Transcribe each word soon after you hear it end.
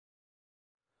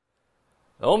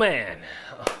Oh man.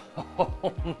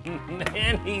 Oh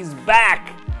man, he's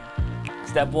back.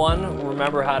 Step one,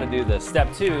 remember how to do this.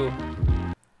 Step two,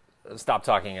 stop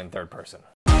talking in third person.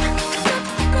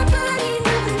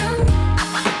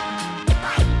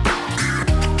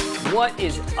 What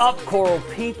is up, Coral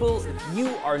people? If you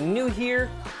are new here,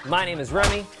 my name is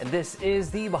Remy, and this is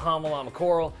the Bahama Llama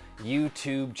Coral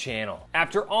YouTube channel.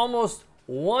 After almost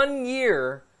 1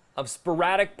 year of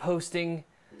sporadic posting,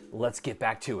 let's get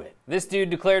back to it. This dude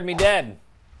declared me dead,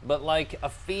 but like a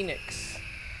phoenix,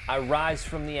 I rise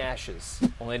from the ashes.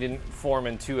 Only I didn't form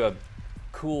into a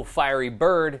cool fiery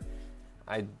bird.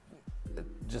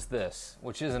 Just this,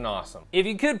 which isn't awesome. If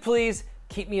you could please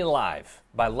keep me alive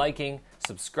by liking,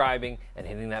 subscribing, and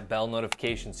hitting that bell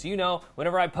notification so you know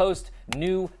whenever I post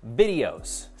new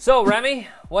videos. So Remy,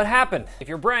 what happened? If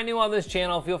you're brand new on this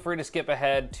channel, feel free to skip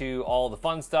ahead to all the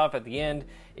fun stuff at the end.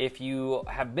 If you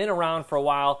have been around for a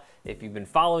while, if you've been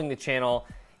following the channel,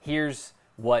 here's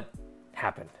what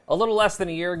happened. A little less than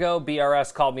a year ago,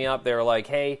 BRS called me up. They were like,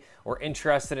 hey, we're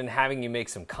interested in having you make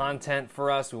some content for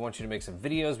us. We want you to make some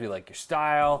videos. We like your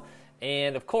style.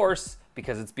 And of course,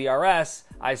 because it's BRS,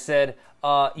 I said,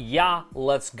 yeah,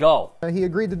 let's go. He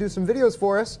agreed to do some videos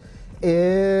for us.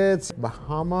 It's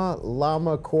Bahama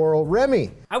Llama Coral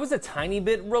Remy. I was a tiny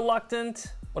bit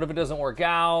reluctant. What if it doesn't work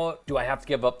out? Do I have to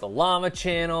give up the llama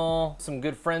channel? Some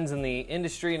good friends in the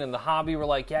industry and in the hobby were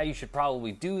like, yeah, you should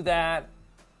probably do that.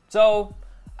 So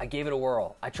I gave it a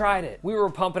whirl. I tried it. We were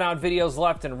pumping out videos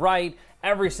left and right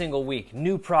every single week.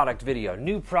 New product video,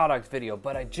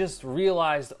 but I just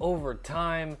realized over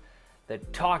time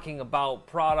that talking about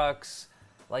products,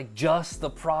 like just the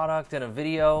product in a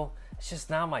video, it's just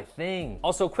not my thing.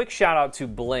 Also, quick shout out to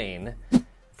Blaine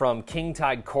from King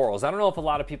Tide Corals. I don't know if a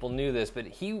lot of people knew this, but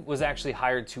he was actually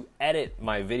hired to edit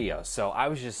my videos. So I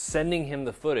was just sending him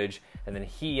the footage, and then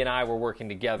he and I were working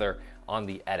together on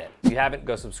the edit. If you haven't,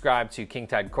 go subscribe to King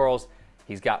Tide Corals.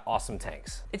 He's got awesome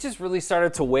tanks. It just really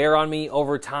started to wear on me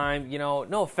over time. You know,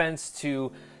 no offense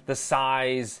to the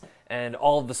size and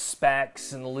all of the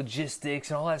specs and the logistics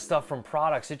and all that stuff from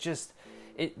products.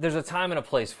 There's a time and a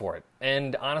place for it.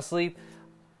 And honestly,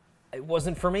 it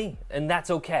wasn't for me, and that's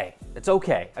okay. It's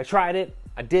okay. I tried it,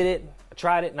 I did it, I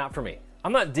tried it, not for me.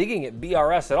 I'm not digging at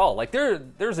BRS at all. Like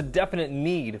there's a definite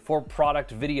need for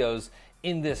product videos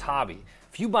in this hobby.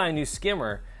 If you buy a new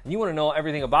skimmer and you wanna know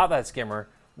everything about that skimmer,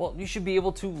 well, you should be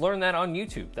able to learn that on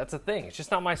YouTube. That's a thing. It's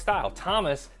just not my style.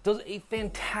 Thomas does a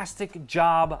fantastic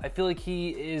job. I feel like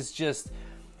he's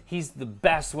the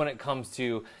best when it comes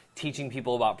to teaching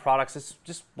people about products. It's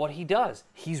just what he does.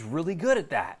 He's really good at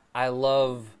that. I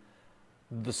love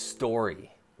the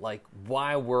story, like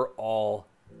why we're all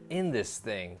in this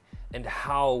thing and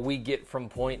how we get from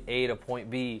point A to point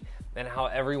B, and how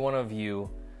every one of you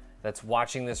that's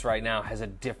watching this right now has a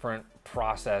different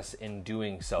process in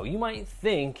doing so. You might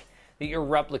think that you're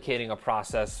replicating a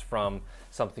process from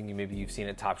something maybe you've seen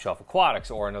at Top Shelf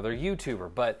Aquatics or another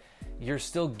YouTuber, but you're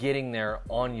still getting there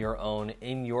on your own,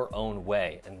 in your own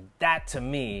way. And that to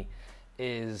me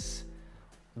is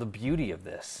the beauty of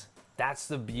this. That's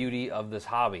the beauty of this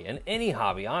hobby, and any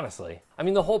hobby, honestly. I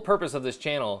mean, the whole purpose of this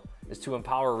channel is to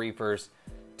empower reefers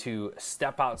to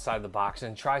step outside the box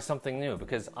and try something new,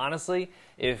 because honestly,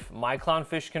 if my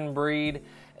clownfish can breed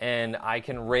and I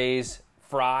can raise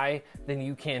fry, then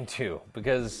you can too,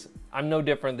 because I'm no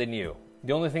different than you.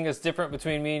 The only thing that's different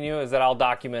between me and you is that I'll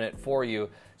document it for you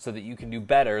so that you can do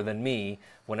better than me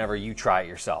whenever you try it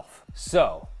yourself.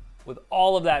 So, with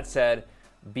all of that said,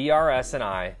 BRS and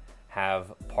I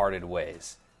have parted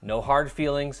ways. No hard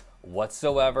feelings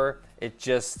whatsoever.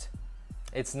 It's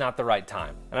not the right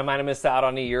time. And I might have missed out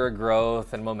on a year of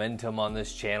growth and momentum on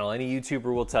this channel. Any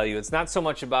YouTuber will tell you it's not so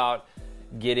much about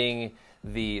getting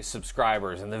the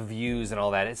subscribers and the views and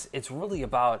all that. It's really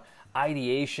about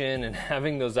ideation and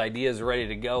having those ideas ready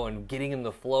to go and getting in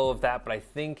the flow of that. But I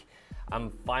think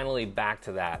I'm finally back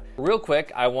to that. Real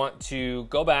quick, I want to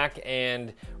go back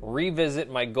and revisit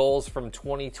my goals from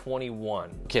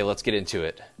 2021. Okay, let's get into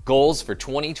it. Goals for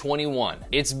 2021.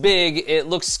 It's big, it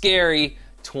looks scary.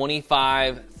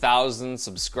 25,000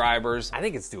 subscribers. I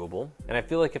think it's doable. And I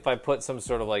feel like if I put some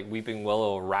sort of like Weeping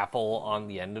Willow raffle on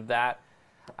the end of that,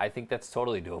 I think that's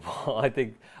totally doable. I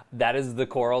think that is the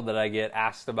coral that I get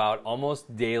asked about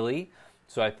almost daily.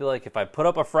 So I feel like if I put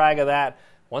up a frag of that,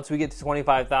 once we get to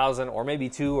 25,000 or maybe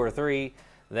 2 or 3,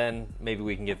 then maybe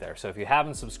we can get there. So if you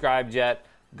haven't subscribed yet,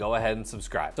 go ahead and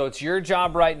subscribe. So it's your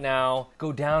job right now.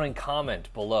 Go down and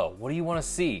comment below. What do you want to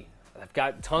see? I've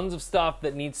got tons of stuff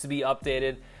that needs to be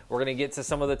updated. We're gonna get to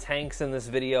some of the tanks in this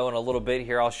video in a little bit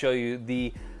here. I'll show you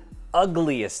the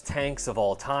ugliest tanks of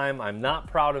all time. I'm not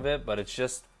proud of it, but it's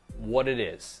just what it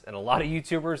is. And a lot of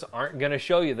YouTubers aren't gonna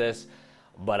show you this,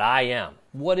 but I am.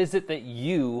 What is it that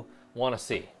you want to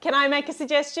see? Can I make a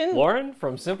suggestion? Lauren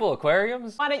from Simple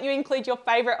Aquariums? Why don't you include your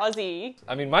favorite Aussie?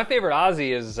 I mean, my favorite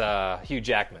Aussie is Hugh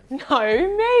Jackman.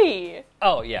 No, me.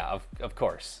 Oh yeah, of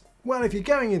course. Well, if you're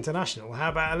going international, how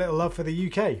about a little love for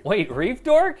the UK? Wait, Reef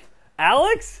Dork?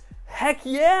 Alex? Heck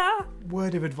yeah!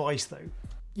 Word of advice though,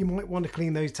 you might want to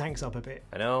clean those tanks up a bit.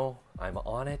 I know, I'm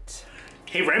on it.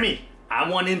 Hey Remy, I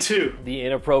want in too. The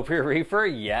Inappropriate Reefer,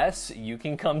 yes, you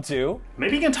can come too.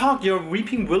 Maybe you can talk your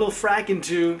Weeping Willow frag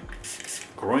into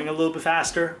growing a little bit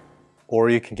faster. Or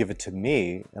you can give it to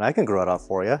me, and I can grow it out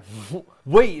for you.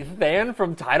 Wait, Than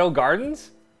from Tidal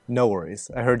Gardens? No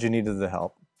worries. I heard you needed the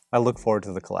help. I look forward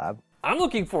to the collab. I'm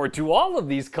looking forward to all of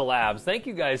these collabs. Thank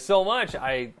you guys so much.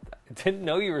 I didn't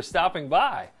know you were stopping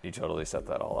by. You totally set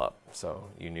that all up, so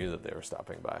you knew that they were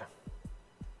stopping by.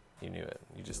 You knew it.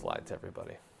 You just lied to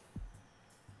everybody.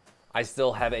 I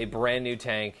still have a brand new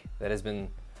tank that has been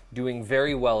doing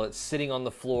very well. It's sitting on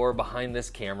the floor behind this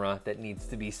camera that needs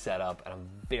to be set up, and I'm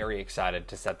very excited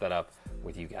to set that up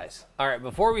with you guys. All right,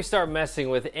 before we start messing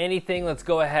with anything, let's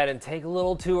go ahead and take a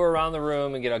little tour around the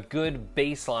room and get a good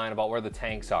baseline about where the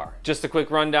tanks are. Just a quick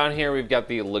rundown here. We've got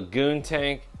the Lagoon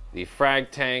tank, the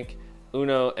Frag tank,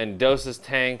 Uno and Dos's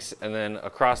tanks, and then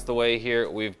across the way here,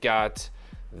 we've got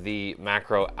the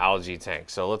Macro Algae tank.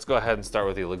 So let's go ahead and start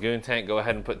with the Lagoon tank. Go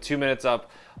ahead and put 2 minutes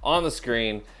up on the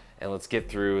screen, and let's get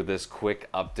through this quick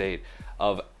update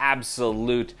of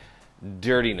absolute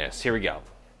dirtiness. Here we go.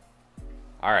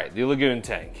 All right, the Lagoon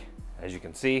tank. As you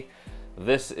can see,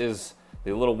 this is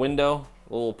the little window,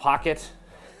 little pocket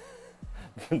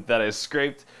that I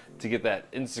scraped to get that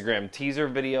Instagram teaser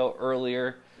video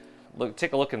earlier. Look,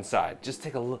 take a look inside. Just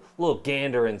take a little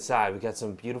gander inside. We got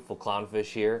some beautiful clownfish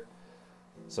here,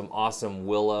 some awesome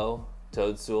willow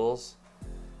toadstools,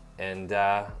 and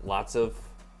lots of,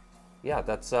 yeah,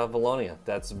 that's Valonia.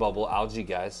 That's bubble algae,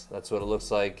 guys. That's what it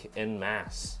looks like en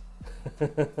masse.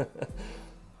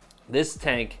 This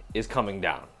tank is coming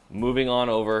down. Moving on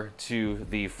over to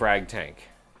the Frag tank.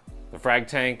 The Frag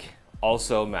tank,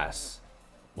 also a mess.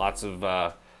 Lots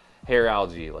of hair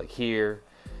algae, like here,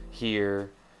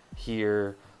 here,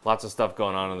 here. Lots of stuff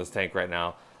going on in this tank right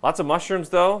now. Lots of mushrooms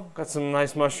though. Got some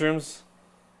nice mushrooms.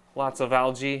 Lots of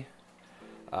algae.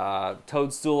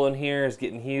 Toadstool in here is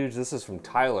getting huge. This is from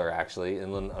Tyler, actually,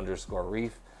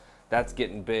 inland_reef. That's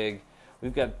getting big.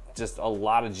 We've got just a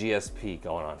lot of GSP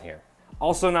going on here.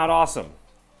 Also not awesome,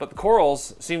 but the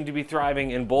corals seem to be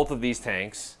thriving in both of these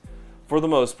tanks. For the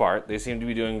most part, they seem to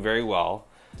be doing very well.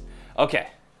 Okay,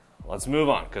 let's move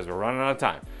on because we're running out of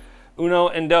time. Uno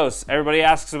and Dos, everybody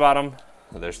asks about them.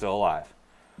 They're still alive.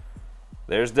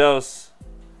 There's Dos.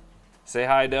 Say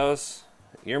hi, Dos.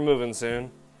 You're moving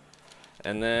soon.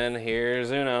 And then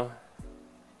here's Uno.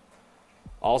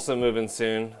 Also moving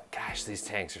soon. Gosh, these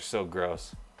tanks are so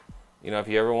gross. You know, if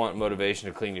you ever want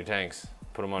motivation to clean your tanks,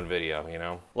 put them on video, you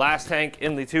know. Last tank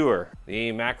in the tour,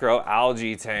 the Macro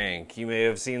Algae tank. You may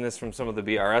have seen this from some of the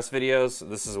BRS videos.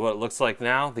 This is what it looks like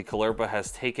now. The Caulerpa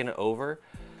has taken over.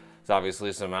 There's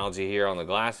obviously some algae here on the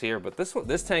glass here, but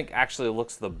this tank actually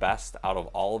looks the best out of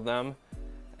all of them,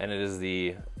 and it is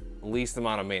the least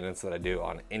amount of maintenance that I do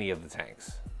on any of the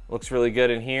tanks. Looks really good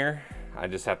in here. I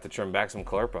just have to trim back some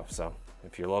Caulerpa, so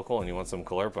if you're local and you want some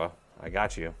Caulerpa, I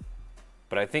got you.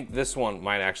 But I think this one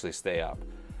might actually stay up.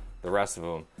 The rest of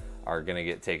them are gonna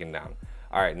get taken down.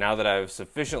 All right, now that I've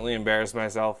sufficiently embarrassed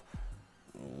myself,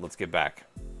 let's get back.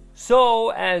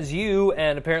 So, as you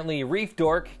and apparently Reef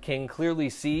Dork can clearly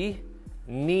see,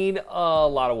 need a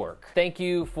lot of work. Thank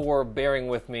you for bearing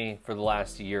with me for the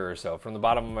last year or so. From the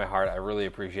bottom of my heart, I really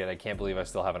appreciate it. I can't believe I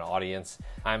still have an audience.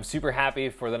 I'm super happy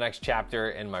for the next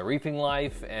chapter in my reefing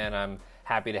life, and I'm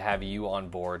happy to have you on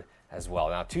board as well.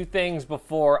 Now, two things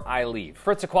before I leave.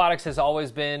 Fritz Aquatics has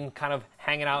always been kind of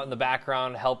hanging out in the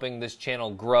background, helping this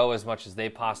channel grow as much as they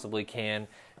possibly can.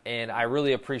 And I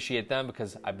really appreciate them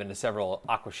because I've been to several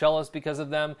Aquashellas because of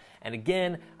them. And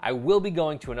again, I will be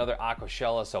going to another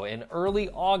Aquashella. So in early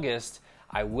August,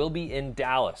 I will be in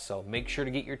Dallas. So make sure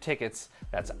to get your tickets.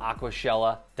 That's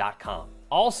aquashella.com.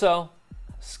 Also,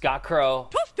 Scott Crow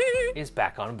is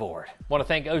back on board. Want to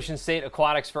thank Ocean State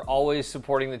Aquatics for always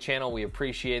supporting the channel. We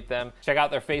appreciate them. Check out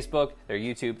their Facebook, their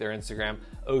YouTube, their Instagram,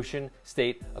 Ocean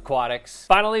State Aquatics.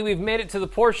 Finally, we've made it to the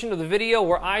portion of the video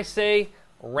where I say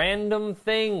random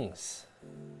things.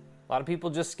 A lot of people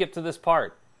just skip to this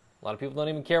part. A lot of people don't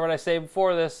even care what I say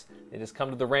before this. They just come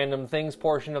to the random things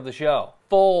portion of the show.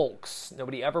 Folks.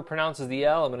 Nobody ever pronounces the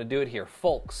L. I'm going to do it here.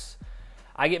 Folks.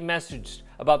 I get messaged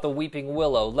about the weeping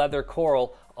willow leather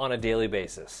coral on a daily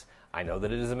basis. I know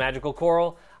that it is a magical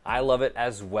coral. I love it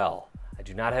as well. I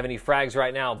do not have any frags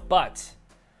right now, but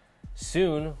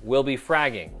soon we'll be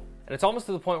fragging. And it's almost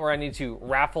to the point where I need to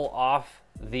raffle off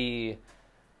the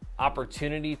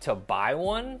opportunity to buy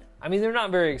one. I mean, they're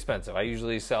not very expensive. I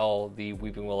usually sell the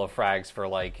Weeping Willow frags for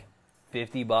like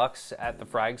 50 bucks at the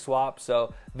frag swap.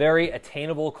 So very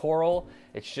attainable coral.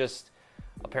 It's just,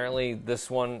 apparently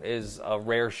this one is a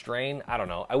rare strain. I don't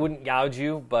know. I wouldn't gouge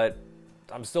you, but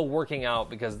I'm still working out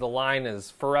because the line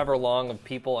is forever long of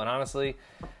people, and honestly,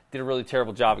 did a really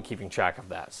terrible job of keeping track of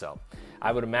that. So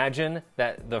I would imagine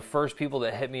that the first people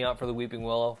that hit me up for the Weeping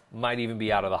Willow might even be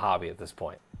out of the hobby at this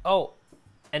point. Oh,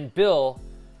 and Bill,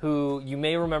 who you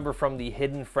may remember from the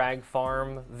Hidden Frag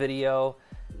Farm video,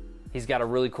 he's got a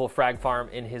really cool frag farm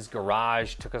in his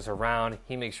garage, took us around.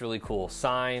 He makes really cool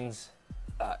signs.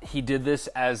 He did this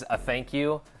as a thank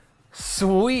you.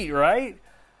 Sweet, right?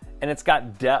 And it's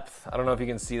got depth. I don't know if you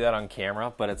can see that on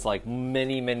camera, but it's like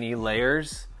many, many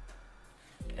layers.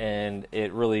 And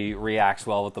it really reacts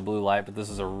well with the blue light, but this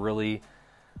is a really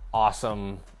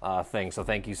awesome thing. So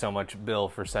thank you so much, Bill,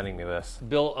 for sending me this.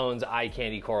 Bill owns Eye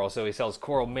Candy Coral, so he sells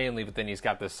coral mainly, but then he's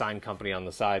got this sign company on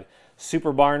the side,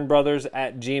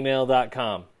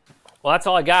 superbarnbrothers@gmail.com. Well, that's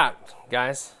all I got,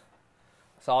 guys.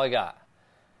 That's all I got.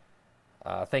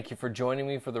 Thank you for joining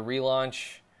me for the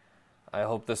relaunch. I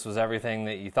hope this was everything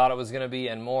that you thought it was going to be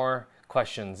and more.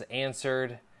 Questions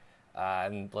answered.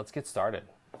 And let's get started.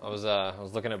 I was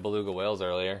looking at beluga whales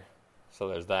earlier, so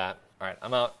there's that. All right,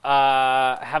 I'm out.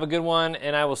 Have a good one,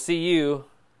 and I will see you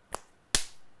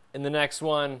in the next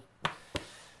one.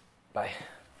 Bye.